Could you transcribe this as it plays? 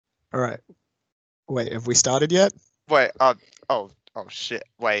All right. Wait, have we started yet? Wait, oh shit.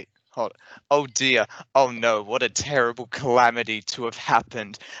 Wait, hold. Oh dear. Oh no, what a terrible calamity to have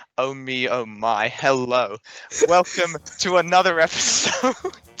happened. Oh me, oh my. Hello. Welcome to another episode.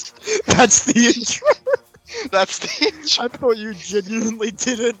 That's the intro. That's the intro. I thought you genuinely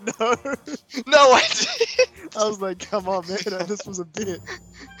didn't know. No, I didn't. I was like, come on, man, this was a bit.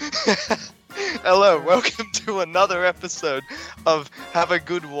 Hello, welcome to another episode of Have a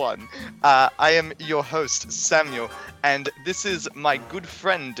Good One. I am your host, Samuel, and this is my good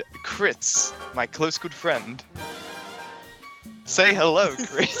friend, Chris, my close good friend. Say hello,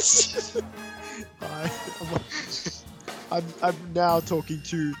 Chris. Hi. I'm now talking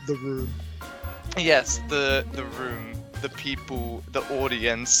to the room. Yes, the room, the people, the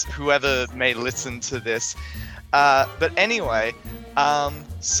audience, whoever may listen to this. But anyway,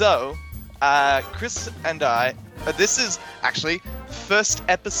 Chris and I, this is actually first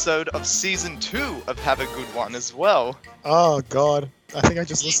episode of season 2 of Have a Good One as well. Oh God, I think I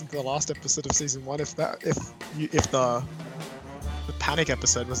just listened to the last episode of season 1. If the panic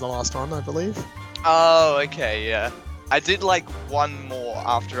episode was the last one, I believe. Oh, okay, yeah. I did like one more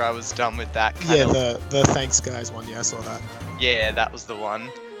after I was done with that. The thanks guys one. Yeah, I saw that. Yeah, that was the one.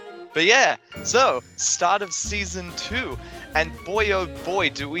 But yeah, so start of season 2, and boy oh boy,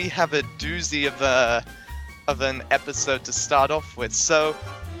 do we have a doozy of an episode to start off with. So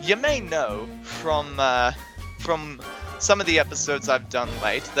you may know from some of the episodes I've done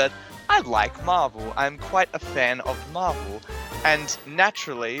late that I like Marvel. I'm quite a fan of Marvel, and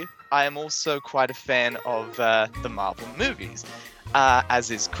naturally, I am also quite a fan of the Marvel movies,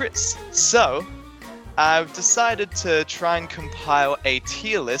 as is Chris. So I've decided to try and compile a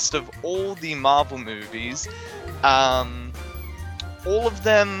tier list of all the Marvel movies, all of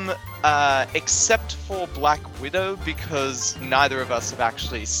them except for Black Widow, because neither of us have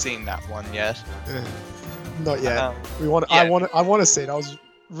actually seen that one yet. Not yet. I want to see it. I was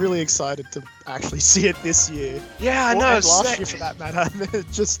really excited to actually see it this year. Yeah, I know. And last year, for that matter,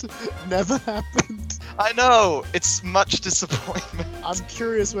 it just never happened. I know. It's much disappointment. I'm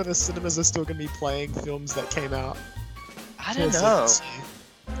curious whether cinemas are still going to be playing films that came out. I don't know.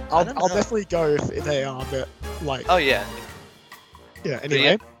 I'll definitely go if they are, but like. Oh yeah. Yeah.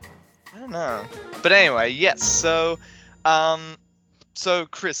 Anyway. I don't know. But anyway, yes. So,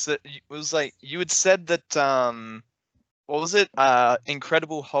 Chris, it was like you had said that what was it?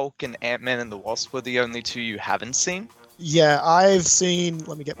 Incredible Hulk and Ant-Man and the Wasp were the only two you haven't seen? Yeah, I've seen.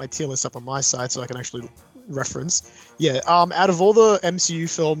 Let me get my tier list up on my side so I can actually reference. Yeah, out of all the MCU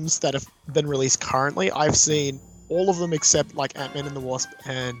films that have been released currently, I've seen all of them except like Ant-Man and the Wasp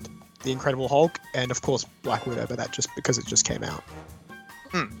and the Incredible Hulk, and of course Black Widow, but that just because it just came out.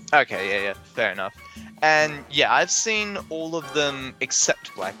 Okay, yeah, fair enough. And yeah, I've seen all of them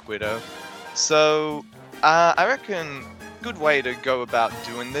except Black Widow. So, I reckon a good way to go about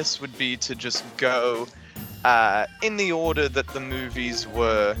doing this would be to just go in the order that the movies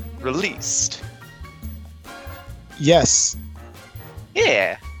were released. Yes.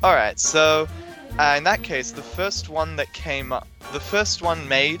 Yeah. Alright, so in that case, the first one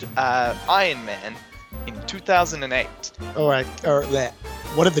made Iron Man in 2008. Alright,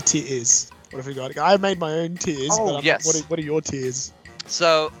 what are the tiers? What have we got? I made my own tiers, but yes. What are your tiers?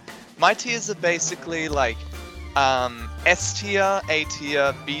 So, my tiers are basically like S tier, A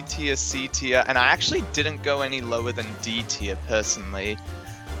tier, B tier, C tier, and I actually didn't go any lower than D tier personally.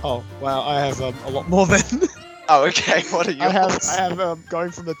 Oh, wow, I have a lot more than... Oh, okay, what are yours? I have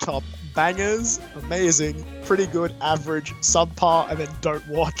going from the top, bangers, amazing, pretty good, average, subpar, and then don't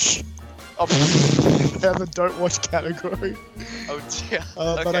watch. Oh, I have a don't watch category. Oh dear.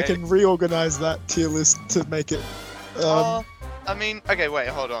 But Okay. I can reorganize that tier list to make it... okay, wait,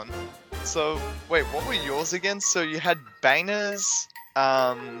 hold on. So, wait, what were yours again? So you had bangers,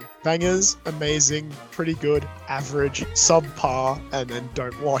 Bangers, amazing, pretty good, average, subpar, and then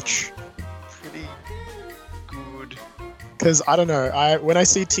don't watch. pretty good. Because I don't know, when I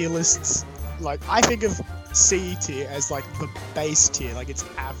see tier lists, like I think of C tier as like the base tier, like it's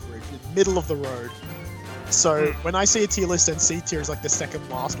average, middle of the road. So when I see a tier list and C tier is like the second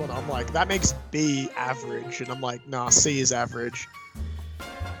last one, I'm like, that makes B average, and I'm like, nah, C is average.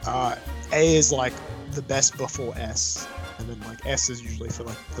 A is like the best before S, and then like S is usually for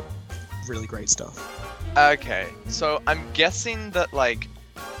like the really great stuff. Okay, so I'm guessing that like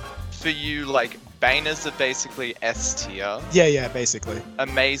for you, like bangers are basically S tier, Yeah, basically.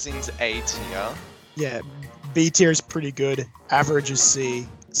 amazing's A tier. Yeah, B tier is pretty good, average is C,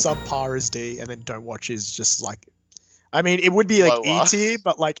 subpar is D, and then don't watch is just like, I mean, it would be like Lower. E tier,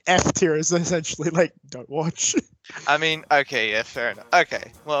 but like F tier is essentially like don't watch. I mean, okay, yeah, fair enough.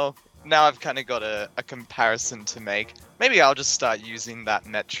 Okay, well, now I've kind of got a comparison to make. Maybe I'll just start using that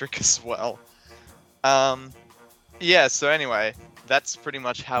metric as well. Um, yeah, so anyway, that's pretty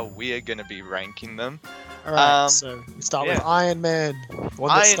much how we're going to be ranking them. All right, Um, so we start with yeah. Iron Man, the one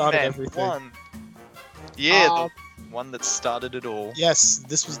that Iron started Man everything. 1. Yeah, Um, the one that started it all. Yes,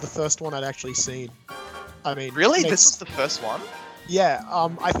 this was the first one I'd actually seen. I mean, Really? it This makes- was the first one? Yeah,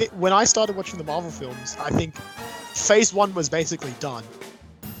 I think when I started watching the Marvel films, I think Phase 1 was basically done.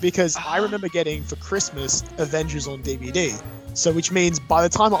 Because I Ah. remember getting for Christmas Avengers on DVD. So which means by the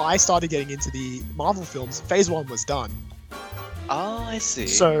time I started getting into the Marvel films, Phase 1 was done. Oh, I see.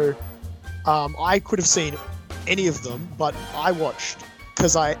 So I could have seen any of them, but I watched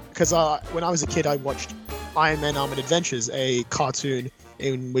because when I was a kid, I watched Iron Man Armored Adventures, a cartoon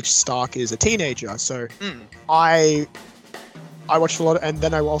in which Stark is a teenager. So Mm. I watched a lot, and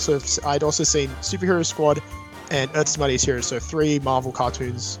then I'd also seen Superhero Squad and Earth's Mightiest Heroes, so 3 Marvel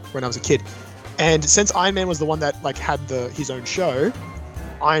cartoons when I was a kid. And since Iron Man was the one that like had his own show,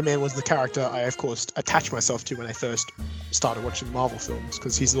 Iron Man was the character I of course attached myself to when I first started watching the Marvel films,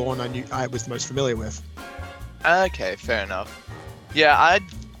 because he's the one I was the most familiar with. Okay, fair enough. Yeah, I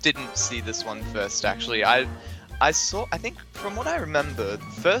didn't see this one first, actually. I think from what I remember,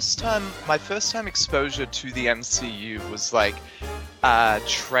 my first time exposure to the MCU was like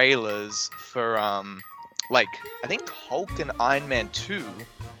trailers for like I think Hulk and Iron Man 2.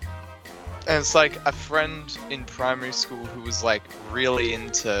 And it's like a friend in primary school who was like really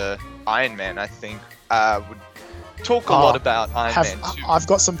into Iron Man, I think, would talk a lot about Iron Man 2. I've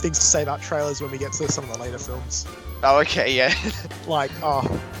got some things to say about trailers when we get to some of the later films. Oh, okay, yeah.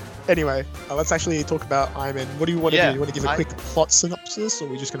 Anyway, let's actually talk about Iron Man. What do you want to Yeah, do? You want to give a quick plot synopsis, or are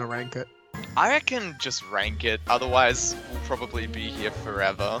we just going to rank it? I reckon just rank it, otherwise we'll probably be here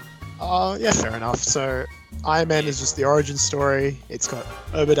forever. Yeah, fair enough. So, Iron Man is just the origin story. It's got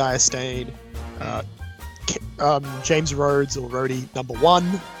Obadiah Stane, James Rhodes, or Rhodey number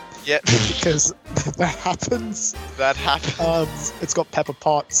 1, Yep, because that happens. that happened. It's got Pepper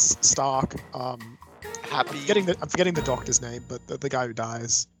Potts, Stark. Happy. I'm forgetting the doctor's name, but the guy who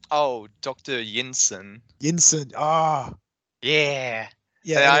dies. Oh, Dr. Yinsen. Yinsen. Yeah.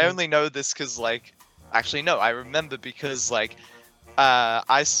 Yeah. And I anyway. only know this because, like, actually, no, I remember because, like,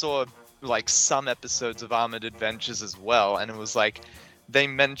 I saw, like, some episodes of Armored Adventures as well, and it was like, they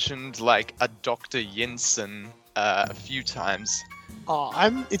mentioned, like, a Dr. Yinsen a few times.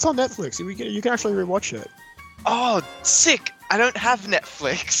 It's on Netflix. You can actually rewatch it. Oh, sick! I don't have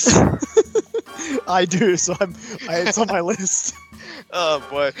Netflix. I do, so it's on my list. Oh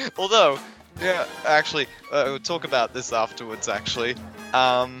boy. Although, yeah, actually, we'll talk about this afterwards. Actually,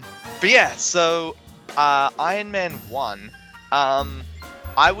 but yeah. So, Iron Man 1.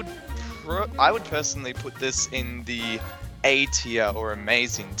 I would personally put this in the A tier or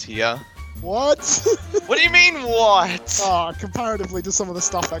amazing tier. What? What do you mean, what? Comparatively to some of the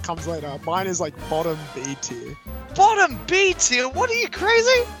stuff that comes later, mine is like bottom B tier. Bottom B tier? What are you,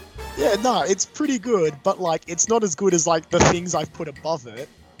 crazy? Yeah, no, it's pretty good, but like it's not as good as like the things I've put above it.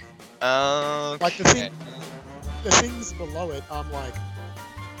 Okay. Like the things below it, I'm like,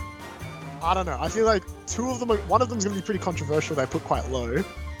 I don't know. I feel like one of them's gonna be pretty controversial. They put quite low,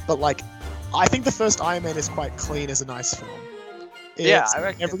 but like, I think the first Iron Man is quite clean as a nice film. Yeah, It's I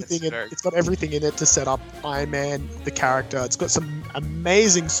reckon everything. it's very- It's got everything in it to set up Iron Man, the character. It's got some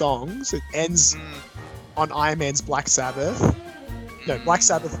amazing songs. It ends on Iron Man's Black Sabbath. No, Black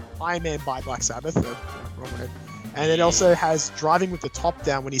Sabbath. Iron Man by Black Sabbath. Wrong way. And it also has Driving with the Top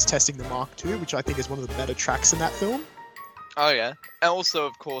Down when he's testing the Mark II, which I think is one of the better tracks in that film. Oh yeah, and also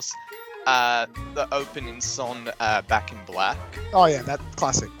of course, the opening song, Back in Black. Oh yeah, that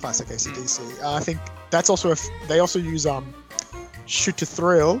classic AC/DC. I think that's also they also use Shoot to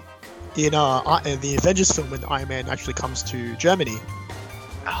Thrill in the Avengers film when Iron Man actually comes to Germany.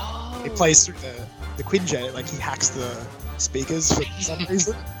 Oh. He plays through the Quinjet, like he hacks the speakers for some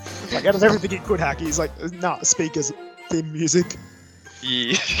reason. Like out of everything he could hack, he's like, nah, speakers, theme music.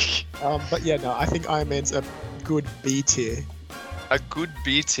 Yeah. But yeah, no, I think Iron Man's a good B tier. A good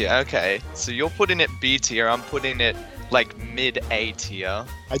B tier. Okay, so you're putting it B tier. I'm putting it like mid A tier.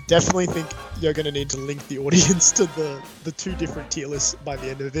 I definitely think you're going to need to link the audience to the 2 different tier lists by the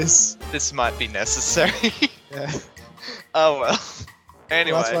end of this. This might be necessary. Yeah. Oh well.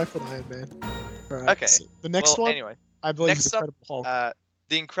 Anyway. Well, that's why I put Iron Man. Right, Okay. so the next well, one, Anyway. I believe, is next up, Incredible Hulk.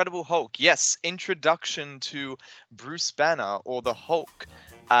 The Incredible Hulk. Yes, introduction to Bruce Banner or the Hulk.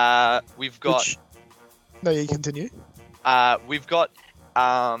 We've got. No, you continue. We've got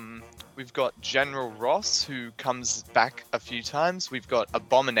We've got General Ross, who comes back a few times. We've got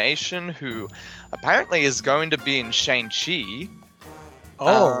Abomination, who apparently is going to be in Shang-Chi.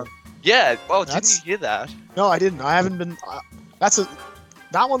 Oh, Yeah, well, didn't That's- you hear that? no, I didn't. I haven't been.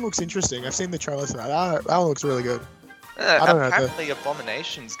 That one looks interesting. I've seen the trailer for that. That one looks really good. I don't know, Apparently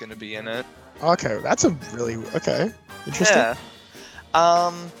Abomination's going to be in it. Okay, that's a really interesting. Yeah.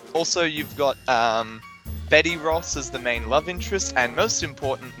 Also, you've got Betty Ross as the main love interest, and most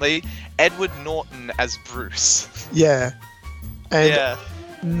importantly, Edward Norton as Bruce. Yeah. And Yeah.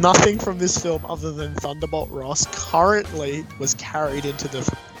 nothing from this film other than Thunderbolt Ross currently was carried into the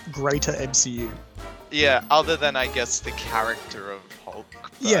greater MCU. Yeah, other than, I guess, the character of Hulk.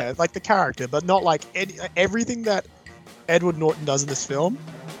 but- Yeah, like the character, but not like everything that Edward Norton does in this film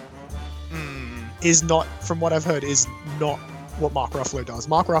Hmm. is not, from what I've heard, is not what Mark Ruffalo does.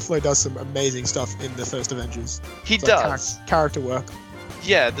 Mark Ruffalo does some amazing stuff in the first Avengers. He It's like does. character work.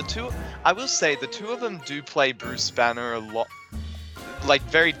 Yeah, I will say, the two of them do play Bruce Banner a lot, like,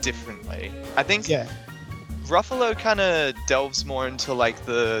 very differently. I think Yeah, Ruffalo kind of delves more into, like,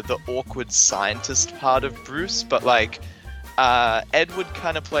 the awkward scientist part of Bruce, but, like, Edward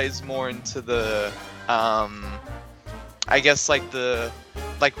kind of plays more into the, I guess, like,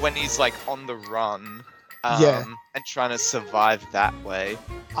 when he's, like, on the run, Yeah. and trying to survive that way.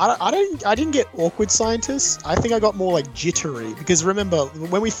 I didn't get awkward scientists. I think I got more like jittery, because remember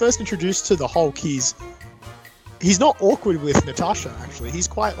when we first introduced to the Hulk, he's not awkward with Natasha. Actually, he's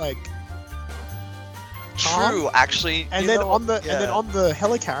quite like calm. True, actually. And you then know on the what? and then Yeah. on the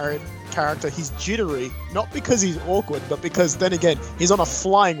Helicarrier character, he's jittery, not because he's awkward, but because then again he's on a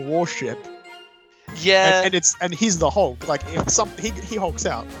flying warship, Yeah. and he's the Hulk. Like if he hulks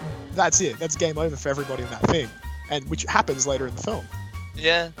out, that's it. That's game over for everybody in that thing, and which happens later in the film.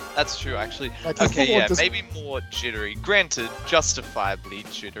 Yeah, that's true, actually. Like, he's Okay, full on yeah, just- maybe more jittery. Granted, justifiably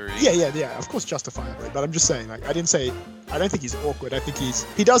jittery. Yeah, of course, justifiably. But I'm just saying, like, I don't think he's awkward. I think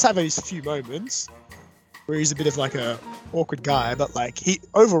he does have his few moments where he's a bit of like a awkward guy, but like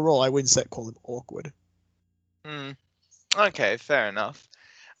overall, I wouldn't call him awkward. Hmm. Okay, fair enough.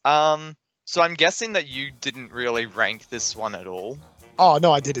 So I'm guessing that you didn't really rank this one at all. Oh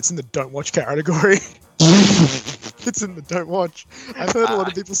no, I did. It's in the don't watch category. It's in the don't watch. I've heard a lot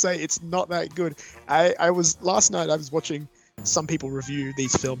of people say it's not that good. Last night I was watching some people review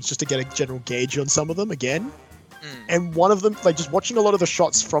these films just to get a general gauge on some of them again. Hmm. And one of them, like, just watching a lot of the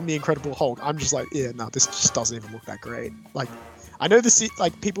shots from the Incredible Hulk, I'm just like, yeah, no, this just doesn't even look that great. Like, I know dated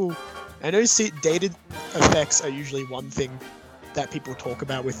effects are usually one thing that people talk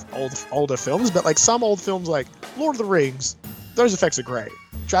about with older films, but like some old films like Lord of the Rings, those effects are great.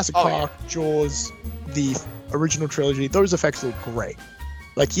 Jurassic Oh, Park, Jaws, the original trilogy, those effects look great.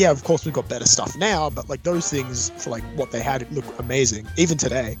 Like, yeah, of course we've got better stuff now, but like those things for like what they had look amazing, even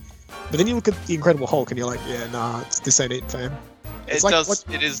today. But then you look at the Incredible Hulk and you're like, yeah, nah, this ain't it, fam. It like does.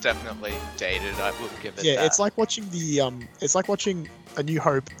 It is definitely dated. I will give it Yeah, that. it's like watching it's like watching A New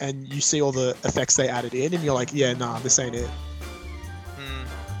Hope and you see all the effects they added in and you're like, yeah, nah, this ain't it. Hmm.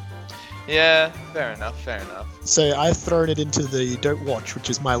 Yeah, fair enough. Fair enough. So I've thrown it into the don't watch, which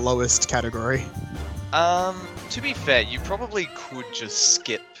is my lowest category. To be fair, you probably could just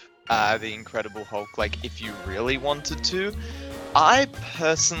skip the Incredible Hulk, like, if you really wanted to. I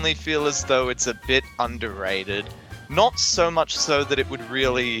personally feel as though it's a bit underrated. Not so much so that it would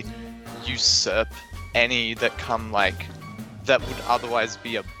really usurp any that come, like, that would otherwise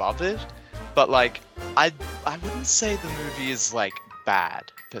be above it. But, like, I wouldn't say the movie is, like, bad,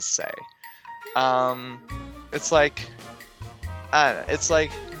 per se. It's like, I don't know, it's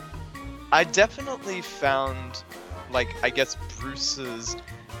like, I definitely found, like, I guess Bruce's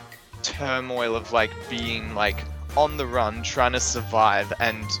turmoil of, like, being, like, on the run, trying to survive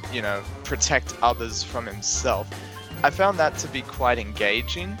and, you know, protect others from himself. I found that to be quite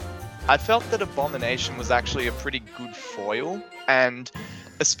engaging. I felt that Abomination was actually a pretty good foil, and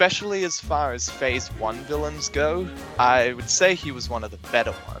especially as far as Phase 1 villains go, I would say he was one of the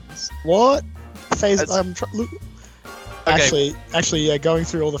better ones. What? Phase That's- look, Okay. actually, yeah, going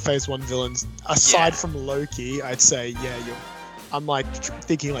through all the Phase 1 villains, aside Yeah. from Loki, I'd say, yeah, I'm like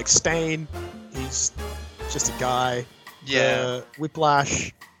thinking like Stain, he's just a guy. Yeah.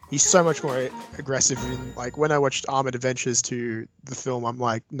 Whiplash, he's so much more aggressive. In, like, when I watched Armored Adventures to the film, I'm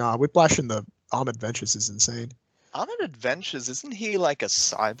like, nah, Whiplash in the Armored Adventures is insane. Armored Adventures, isn't he like a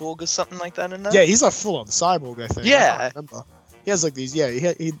cyborg or something like that in that? Yeah, he's like full on cyborg, I think. Yeah. I can't remember. He has like these,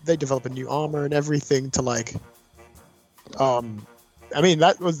 they develop a new armor and everything to like, I mean,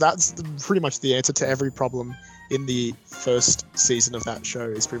 that's pretty much the answer to every problem in the first season of that show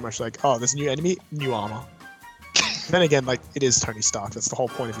is pretty much like, oh, there's a new enemy, new armor. Then again, like, it is Tony Stark. That's the whole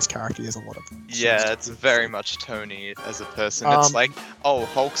point of his character. He has a lot of... Yeah, it's very much Tony as a person. It's like, oh,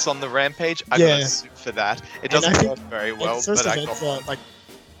 Hulk's on the rampage. I got a suit for that. It doesn't work very well, but I got one. Like,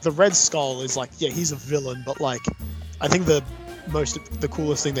 the Red Skull is like, yeah, he's a villain, but like, I think the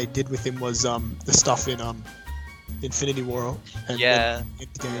coolest thing they did with him was the stuff in Infinity War and Yeah.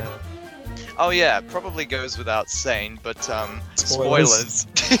 Endgame. Yeah. Oh yeah, probably goes without saying, but spoilers.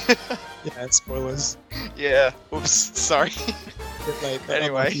 Yeah, spoilers. Yeah. Oops. Sorry. Bit late, but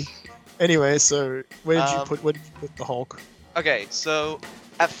Anyway. unlucky. Anyway, so where did you put the Hulk? Okay, so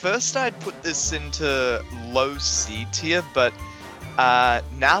at first I'd put this into low C tier, but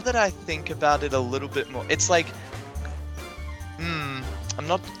now that I think about it a little bit more, it's like, I'm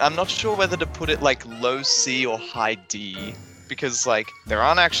not sure whether to put it like low C or high D, because like there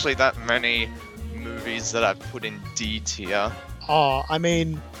aren't actually that many movies that I've put in D tier. I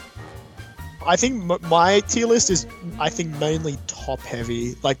mean, I think my tier list is, I think, mainly top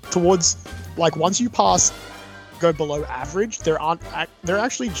heavy. Like towards, like once you go below average, there are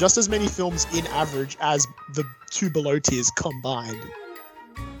actually just as many films in average as the two below tiers combined.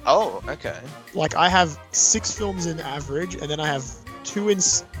 Oh, okay. Like I have 6 films in average, and then I have 2 in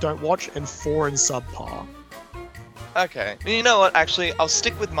don't watch and 4 in subpar. Okay. You know what? Actually, I'll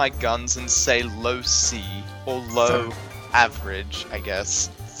stick with my guns and say low C or low average, I guess.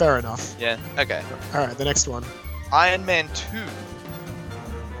 Fair enough. Yeah. Okay. All right, the next one. Iron Man 2.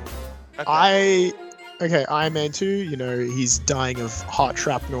 Okay. Iron Man 2, you know, he's dying of heart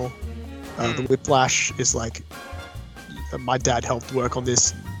shrapnel. The whiplash is like, my dad helped work on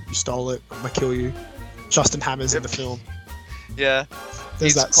this, you stole it, I'm gonna kill you. Justin Hammer's in the film. Yeah,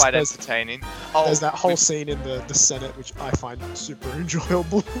 he's quite entertaining. There's that whole scene in the Senate, which I find super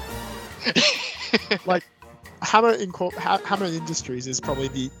enjoyable. Like, Hammer Industries is probably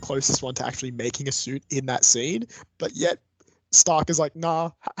the closest one to actually making a suit in that scene, but yet Stark is like,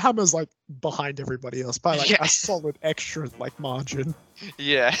 nah, Hammer's like behind everybody else by like a solid extra like margin.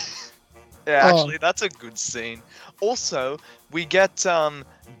 Yeah. Yeah, actually, that's a good scene. Also, we get Don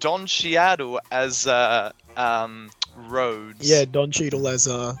Cheadle as Rhodes. Yeah, Don Cheadle as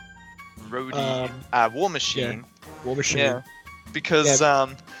Rhodey, War Machine. Yeah, War Machine. Yeah, because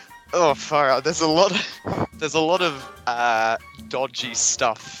oh far out. There's a lot of dodgy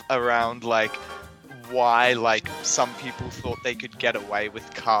stuff around, like why like some people thought they could get away with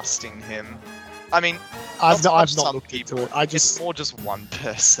casting him. I mean, I've not looked into it. It's more just one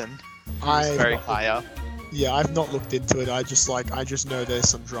person. Who's very high up. Yeah, I've not looked into it. I just know there's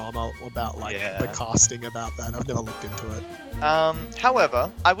some drama about like the casting about that. I've never looked into it.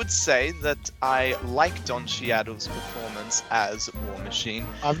 However, I would say that I like Don Cheadle's performance as War Machine.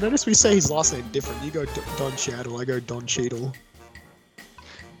 I've noticed we say his last name different. You go Don Cheadle, I go Don Cheadle.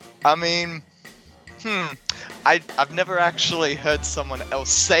 I mean, I've never actually heard someone else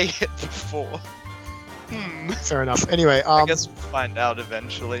say it before. Fair enough. Anyway, I guess we'll find out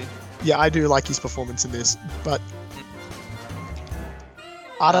eventually. Yeah, I do like his performance in this, but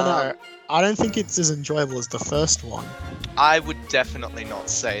I don't know. I don't think it's as enjoyable as the first one. I would definitely not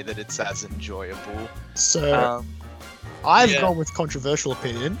say that it's as enjoyable. So, I've gone with controversial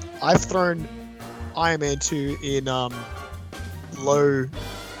opinion. I've thrown Iron Man 2 in low,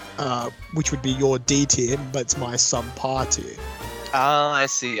 which would be your D tier, but it's my subpar tier. I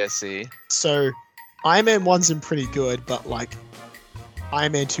see. So, Iron Man 1's in pretty good, but like,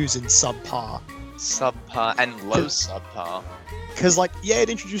 Iron Man 2's in subpar. Subpar and low subpar. Because, like, yeah, it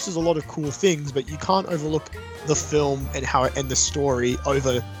introduces a lot of cool things, but you can't overlook the film and how it, and the story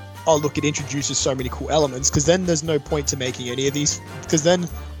over, oh, look, it introduces so many cool elements, because then there's no point to making any of these, because then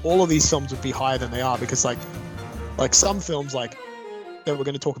all of these films would be higher than they are, because, like some films, like, that we're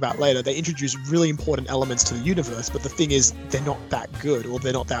going to talk about later, they introduce really important elements to the universe, but the thing is, they're not that good, or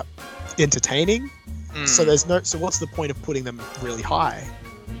they're not that entertaining. So so what's the point of putting them really high?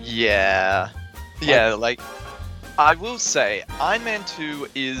 Yeah, like I will say Iron Man 2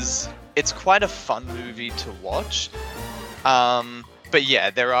 it's quite a fun movie to watch. But yeah,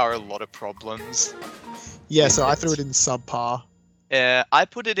 there are a lot of problems. Yeah, so I threw it in subpar. Yeah, I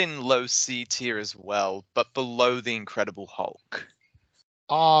put it in low C tier as well, but below The Incredible Hulk.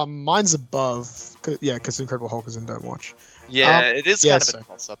 Mine's above. Because Incredible Hulk is in Don't Watch. Yeah, it is kind of a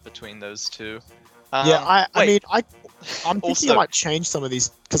toss-up between those two. I'm thinking I might change some of these,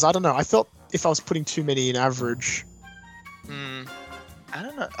 because I don't know, I felt if I was putting too many in average. I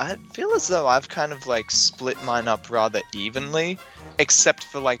don't know, I feel as though I've kind of like split mine up rather evenly, except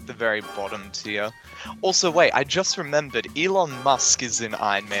for like the very bottom tier. Also, wait, I just remembered Elon Musk is in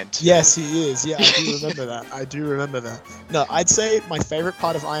Iron Man 2. Yes, he is. Yeah, I do remember that. No, I'd say my favorite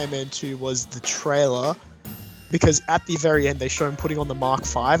part of Iron Man 2 was the trailer because at the very end they show him putting on the Mark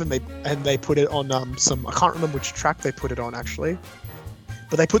V, and they put it on some, I can't remember which track they put it on actually,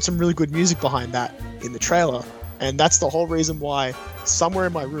 but they put some really good music behind that in the trailer, and that's the whole reason why somewhere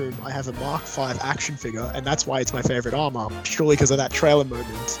in my room I have a Mark V action figure, and that's why it's my favorite armor, purely because of that trailer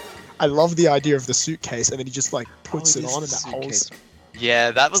moment. I love the idea of the suitcase, and then he just like puts it on, and that holds.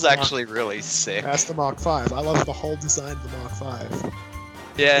 Yeah, that was actually really sick. That's the Mark V. I love the whole design of the Mark V.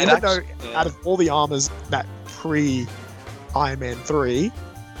 Yeah, Even though out of all the armors that pre-Iron Man 3,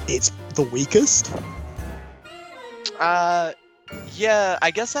 it's the weakest. Yeah,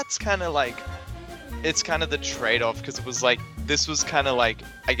 I guess that's kind of like, it's kind of the trade-off, because it was like, this was kind of like,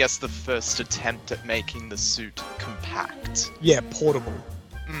 I guess, the first attempt at making the suit compact. Yeah, portable.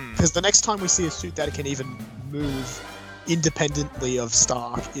 Because the next time we see a suit that can even move independently of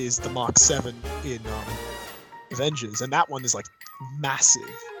Stark is the Mark 7 in Avengers, and that one is like massive.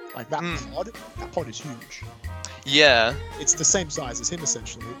 Like that pod is huge. Yeah. It's the same size as him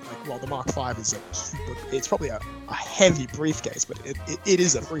essentially. Like, well, the Mark 5 is like super. It's probably a heavy briefcase, but it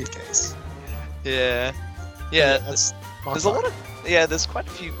is a briefcase. Yeah. Yeah, there's Mark a lot of there's quite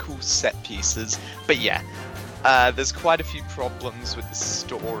a few cool set pieces, but yeah. There's quite a few problems with the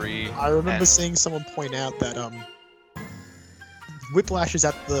story. I remember seeing someone point out that Whiplash is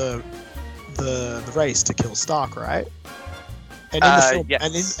at the race to kill Stark, right? And in the film,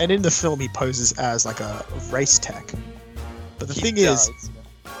 yes. and in the film, he poses as like a race tech. But the thing is,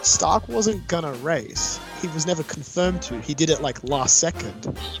 Stark wasn't gonna race. He was never confirmed to. He did it like last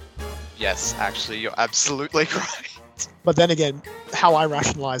second. Yes, actually, you're absolutely right. But then again, how I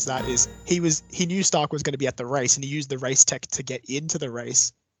rationalize that is he knew Stark was going to be at the race, and he used the race tech to get into the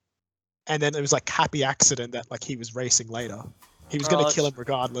race. And then it was like happy accident that like he was racing later. He was going to kill him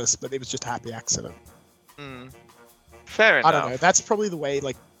regardless, but it was just a happy accident. Fair enough. I don't know. That's probably the way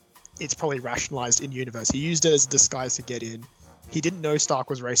like it's probably rationalized in universe. He used it as a disguise to get in. He didn't know Stark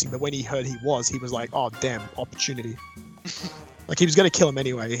was racing, but when he heard he was like, "Oh damn, opportunity!" Like he was going to kill him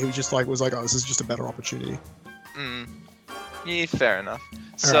anyway. He was just like, "Oh, this is just a better opportunity." Yeah, fair enough.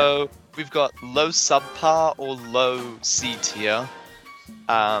 So we've got low subpar or low C tier.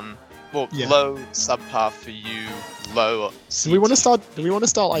 Low subpar for you, low C. Do we want to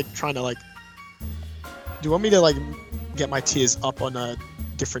start like trying to like? Do you want me to like get my tiers up on a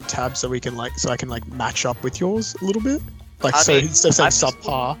different tab so I can like match up with yours a little bit? Like instead of saying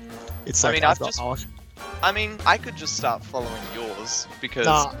subpar, it's like I could just start following yours because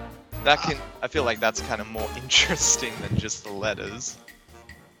I feel like that's kind of more interesting than just the letters.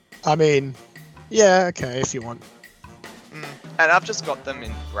 I mean, yeah, okay, if you want. And I've just got them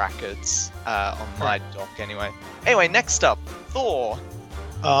in brackets on my doc anyway. Anyway, next up, Thor.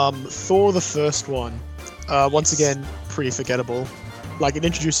 Thor the first one. Once again, pretty forgettable. Like, it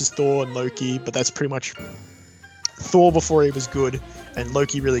introduces Thor and Loki, but that's pretty much Thor before he was good, and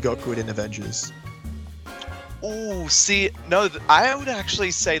Loki really got good in Avengers. Oh, see, no, I would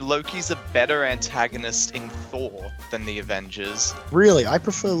actually say Loki's a better antagonist in Thor than the Avengers. Really? I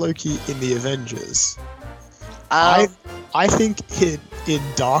prefer Loki in the Avengers. I think in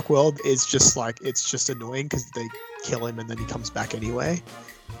Dark World, it's just annoying because they kill him and then he comes back anyway.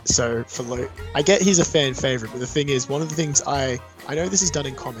 So for Loki, I get he's a fan favorite, but the thing is, one of the things I know this is done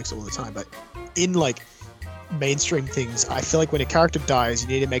in comics all the time, but in like mainstream things, I feel like when a character dies, you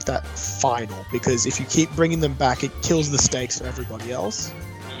need to make that final, because if you keep bringing them back, it kills the stakes for everybody else.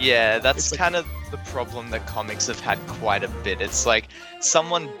 Yeah, that's kind of the problem that comics have had quite a bit. It's like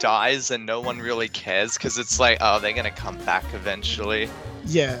someone dies and no one really cares because it's like, oh, they're gonna come back eventually.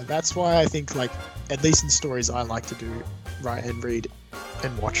 Yeah, that's why I think, like, at least in stories I like to do, write and read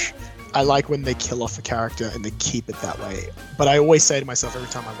and watch, I like when they kill off a character and they keep it that way. But I always say to myself every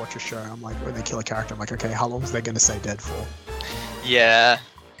time I watch a show, I'm like, when they kill a character, I'm like, okay, how long is they going to stay dead for? Yeah.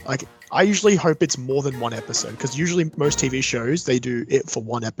 Like, I usually hope it's more than one episode, because usually most TV shows, they do it for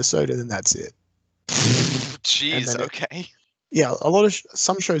one episode and then that's it. Jeez, okay. Yeah,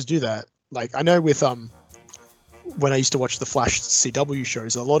 some shows do that. Like, I know with, when I used to watch the Flash CW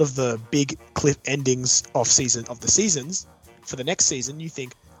shows, a lot of the big cliff endings of the seasons, for the next season, you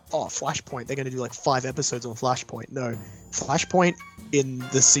think, oh, Flashpoint, they're going to do like 5 episodes on Flashpoint. No, Flashpoint in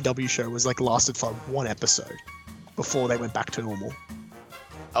the CW show was like lasted for 1 episode before they went back to normal.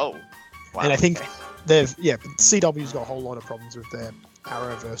 Oh, wow. And I think CW's got a whole lot of problems with their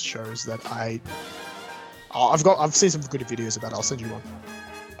Arrowverse shows that I've seen some good videos about it. I'll send you one.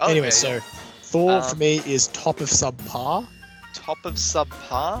 Okay, anyway, so Thor for me is top of subpar. Top of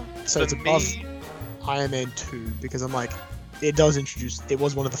subpar? So for it's above Iron Man 2, because I'm like, it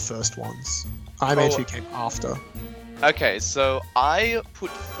was one of the first ones. Iron Man 2 came after. Okay, so I put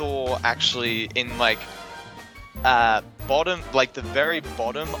Thor actually in like bottom, like the very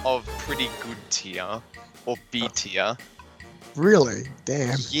bottom of pretty good tier or B tier. Really?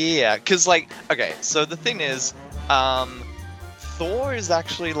 Damn. Yeah, because like, okay, so the thing is, Thor is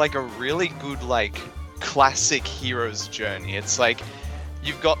actually like a really good like classic hero's journey. It's like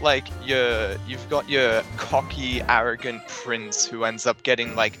you've got your cocky, arrogant prince who ends up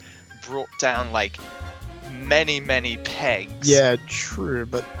getting like brought down like many pegs. Yeah, true,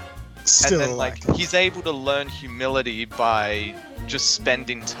 but still, and then like he's able to learn humility by just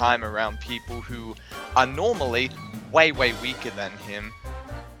spending time around people who are normally way weaker than him.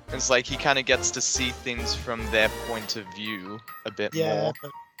 It's like he kind of gets to see things from their point of view a bit more.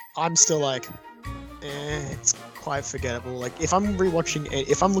 But I'm still like, it's quite forgettable. Like if I'm looking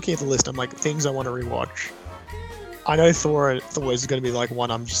at the list, I'm like things I want to rewatch. I know Thor is going to be like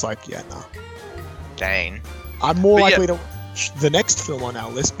one. I'm just like, yeah, nah. Dang. I'm more likely to watch the next film on our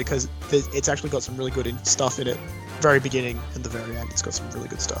list because it's actually got some really good stuff in it. Very beginning and the very end, it's got some really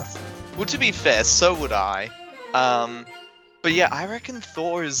good stuff. Well, to be fair, so would I. But yeah, I reckon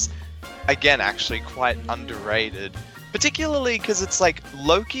Thor is, again, actually quite underrated. Particularly because it's like,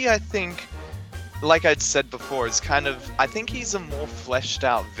 Loki, I think, like I'd said before, is kind of, I think he's a more fleshed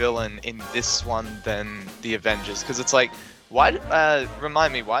out villain in this one than the Avengers. Because it's like,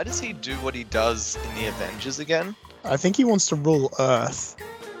 remind me, why does he do what he does in the Avengers again? I think he wants to rule Earth.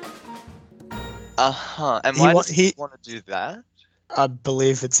 And why does he want to do that? I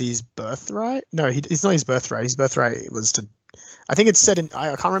believe it's his birthright. No, it's not his birthright. His birthright was to... I think it's said in...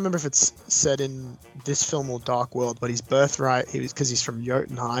 I can't remember if it's said in this film or Dark World, but his birthright, because he's from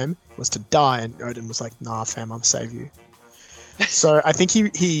Jotunheim, was to die, and Odin was like, nah, fam, I'll save you. So I think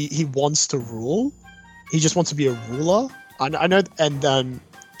he wants to rule. He just wants to be a ruler. I know, and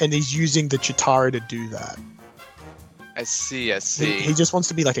he's using the Chitauri to do that. I see. He just wants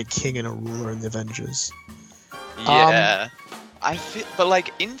to be like a king and a ruler in the Avengers. Yeah. I feel, but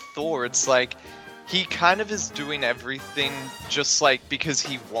like in Thor, it's like he kind of is doing everything just like because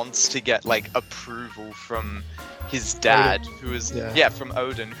he wants to get like approval from his dad, who is from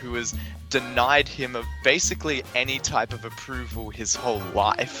Odin, who has denied him of basically any type of approval his whole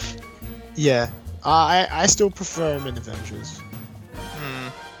life. Yeah, I still prefer him in Avengers.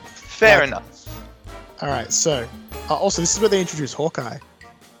 Fair enough. All right, so also this is where they introduce Hawkeye.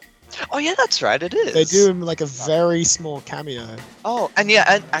 Oh yeah, that's right, it is. They do him like a very small cameo. Oh, and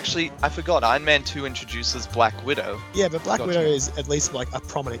actually, I forgot, Iron Man 2 introduces Black Widow. Yeah, but Black Widow is at least like a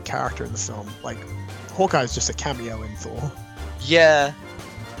prominent character in the film. Like, Hawkeye is just a cameo in Thor. Yeah.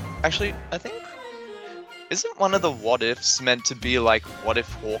 Actually, I think... Isn't one of the what-ifs meant to be like, what if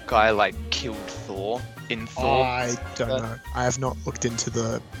Hawkeye like killed Thor in Thor? I don't know. I have not looked into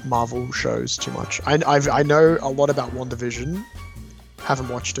the Marvel shows too much. I know a lot about WandaVision. Haven't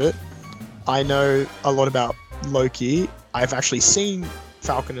watched it. I know a lot about Loki. I've actually seen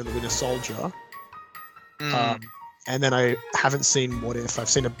Falcon and the Winter Soldier. And then I haven't seen What If. I've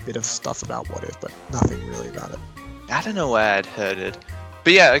seen a bit of stuff about What If, but nothing really about it. I don't know where I'd heard it.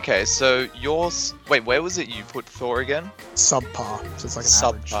 But yeah, okay, so yours... Wait, where was it you put Thor again? Subpar. So it's like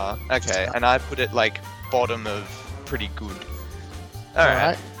an average. Subpar. Okay, and I put it like bottom of pretty good.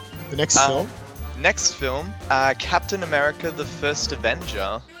 Alright. The next film? Next film, Captain America: The First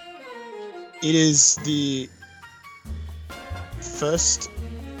Avenger. It is the first...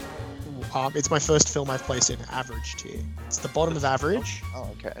 it's my first film I've placed in average tier. It's the bottom of average.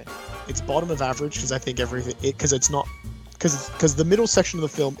 Oh, okay. It's bottom of average because I think everything... Because it's not... Because the middle section of the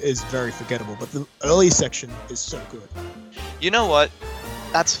film is very forgettable, but the early section is so good. You know what?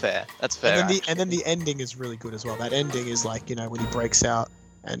 That's fair. That's fair. And then the ending is really good as well. That ending is like, you know, when he breaks out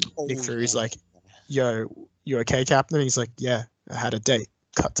and Nick Fury's like, yo, you okay, Captain? And he's like, yeah, I had a date.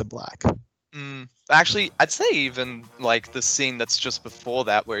 Cut to black. Actually, I'd say even like the scene that's just before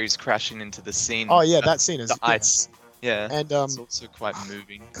that, where he's crashing into the scene. Oh yeah, that scene is the ice. Yeah, and it's also quite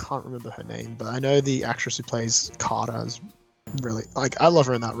moving. Can't remember her name, but I know the actress who plays Carter is really I love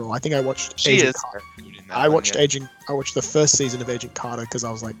her in that role. I think I watched Agent Carter. I watched the first season of Agent Carter because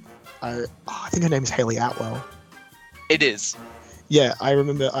I was like, I think her name is Haley Atwell. It is. Yeah, I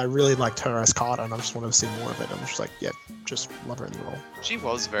remember I really liked her as Carter, and I just wanted to see more of it. I'm just like, yeah, just love her in the role. She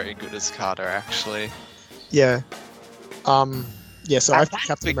was very good as Carter, actually. Yeah. Yeah, so I've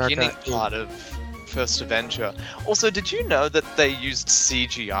Captain America. Beginning part of First Avenger. Also, did you know that they used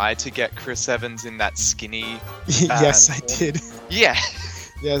CGI to get Chris Evans in that skinny... Yes, I did. Yeah.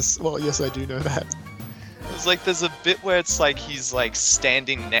 Yes, well, yes, I do know that. It's like there's a bit where it's like he's like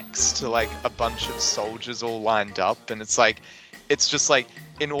standing next to like a bunch of soldiers all lined up, and it's just like,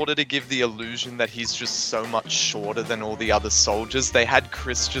 in order to give the illusion that he's just so much shorter than all the other soldiers, they had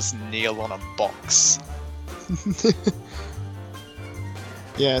Chris just kneel on a box.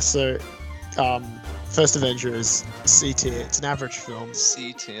 Yeah, so First Avenger is C tier. It's an average film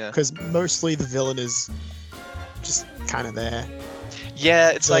C tier. because mostly the villain is just kind of there. Yeah,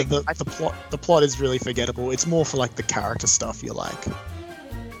 it's like the plot is really forgettable. It's more for like the character stuff you like.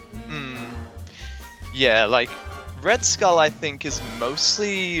 Yeah, like Red Skull I think is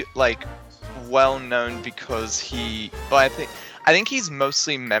mostly like well known because I think he's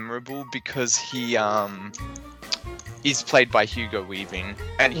mostly memorable because he's played by Hugo Weaving,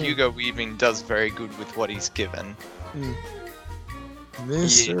 and Hugo Weaving does very good with what he's given.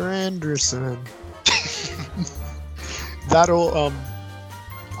 Mr. Anderson. That'll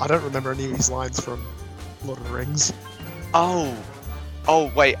I don't remember any of his lines from Lord of the Rings. Oh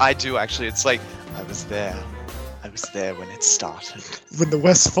wait, I do actually. It's like I was there when it started. When the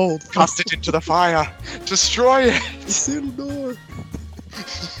Westfold Cast it into the fire, destroy it. Isildur.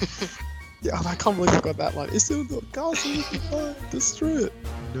 Yeah, I can't believe I got that line. Isildur, cast it into the fire, destroy it.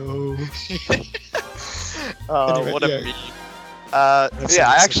 No. Anyway, what a yeah. meme. I've I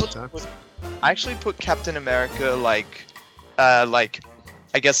seen it actually put Captain America like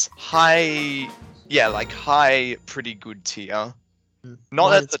I guess high, pretty good tier. Not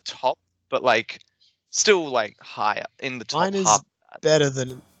Mine at the top, but like still like higher in the top Mine is half. better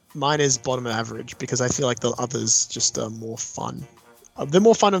than mine is bottom average because I feel like the others just are more fun. They're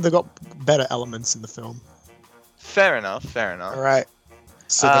more fun and they've got better elements in the film. Fair enough. All right.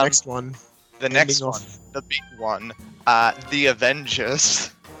 So the next one. The next one, the big one, the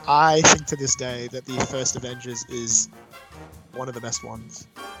Avengers. I think to this day that the first Avengers is one of the best ones.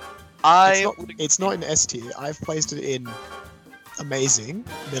 It's not in S tier. I've placed it in amazing,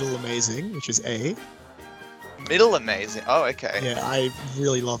 middle amazing, which is A. Middle amazing. Oh, okay. Yeah, I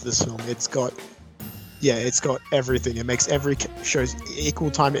really love this film. It's got everything. It makes shows equal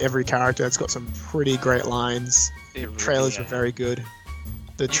time to every character. It's got some pretty great lines. Trailers were very good.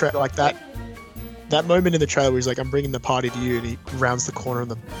 That moment in the trailer where he's like, "I'm bringing the party to you," and he rounds the corner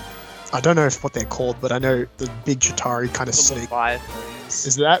and I don't know what they're called, but I know the big Chitauri kind of snake. Leviathans.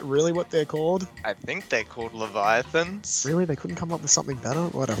 Is that really what they're called? I think they're called Leviathans. Really? They couldn't come up with something better?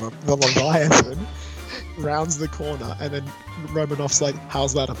 Whatever. The Leviathan rounds the corner, and then Romanoff's like,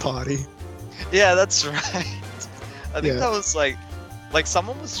 "How's that a party?" Yeah, that's right. I think Yeah. that was like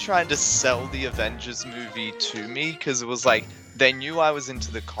someone was trying to sell the Avengers movie to me because it was like they knew I was into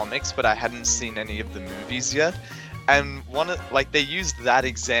the comics, but I hadn't seen any of the movies yet. And they used that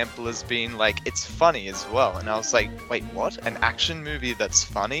example as being like it's funny as well, and I was like, wait, what? An action movie that's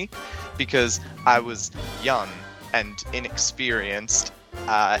funny? Because I was young and inexperienced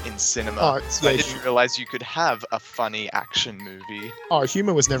in cinema, so I didn't realize you could have a funny action movie. Oh,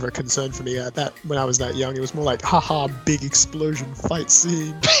 humor was never a concern for me when I was that young. It was more like, haha, big explosion, fight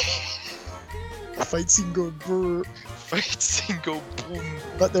scene. Fight scene go brr. Fight scene go boom.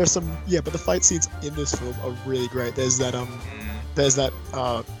 But there's but the fight scenes in this film are really great. There's that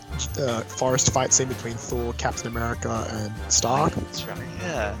forest fight scene between Thor, Captain America, and Stark. That's right.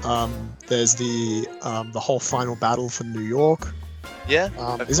 Yeah. There's the whole final battle for New York. Yeah.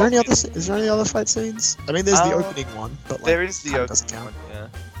 Is there any other fight scenes? I mean, there's the opening one, but like, there is the opening doesn't count. one. Yeah.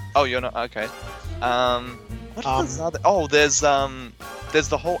 Oh, you're not okay. What are those other? Oh, there's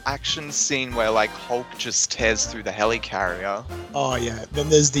the whole action scene where like Hulk just tears through the helicarrier. Oh yeah. Then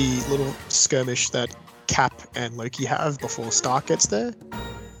there's the little skirmish that Cap and Loki have before Stark gets there.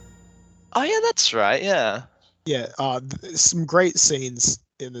 Oh yeah, that's right. Yeah. Yeah. Some great scenes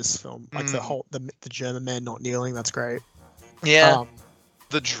in this film, like the German man not kneeling. That's great. Yeah.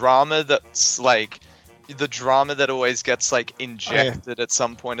 The drama that always gets like injected at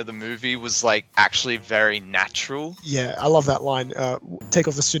some point of the movie was like actually very natural. Yeah, I love that line. Take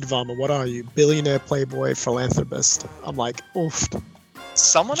off the suit of armor. What are you? Billionaire, playboy, philanthropist. I'm like, oof.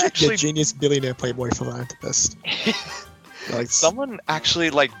 Someone actually genius billionaire, playboy, philanthropist. Someone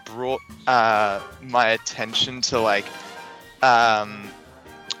actually like brought my attention to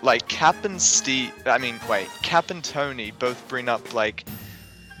Cap and Tony both bring up like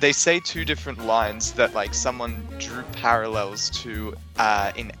they say two different lines that like someone drew parallels to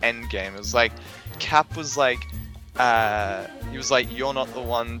in Endgame. It was like Cap was like he was like, you're not the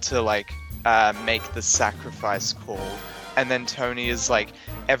one to like make the sacrifice call, and then Tony is like,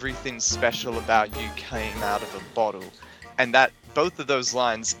 everything special about you came out of a bottle, and that both of those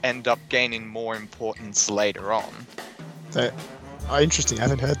lines end up gaining more importance later on. Interesting. I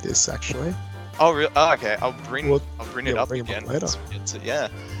haven't heard this actually. Oh, really? Oh, okay. I'll bring it up bring again later. Yeah.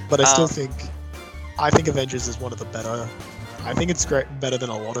 But I think Avengers is one of the better. I think it's better than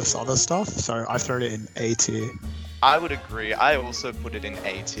a lot of other stuff. So I've thrown it in A tier. I would agree. I also put it in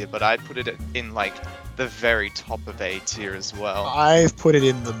A tier, but I put it in like the very top of A tier as well. I've put it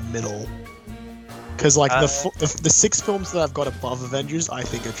in the middle. Because like Uh, the 6 films that I've got above Avengers, I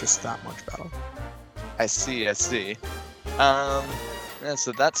think are just that much better. I see. Yeah,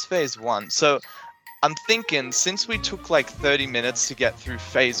 so that's phase 1. So I'm thinking since we took like 30 minutes to get through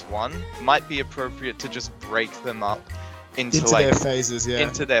phase 1, might be appropriate to just break them up into like their phases, yeah.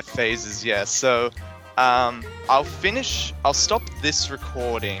 into their phases, yeah. So I'll stop this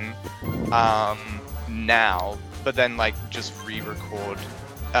recording now, but then like just re-record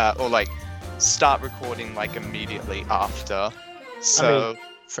or like start recording like immediately after. So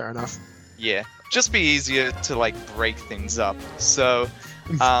Fair enough. yeah, just be easier to like break things up. So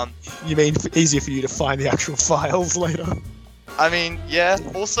You mean easier for you to find the actual files later? I mean, yeah,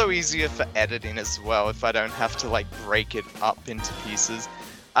 also easier for editing as well if I don't have to like break it up into pieces.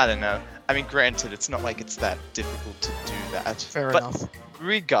 I don't know. I mean, granted, it's not like it's that difficult to do that. Fair but enough.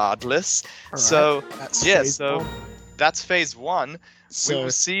 regardless, Alright, so that's yeah, phase so 1. that's phase 1. We So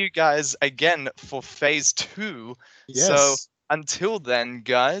will see you guys again for phase 2. yes. So until then,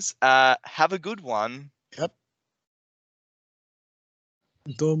 guys, have a good one. Yep.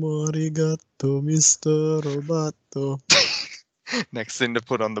 Domo arigato, Mr. Roboto. Next thing to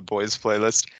put on the boys playlist.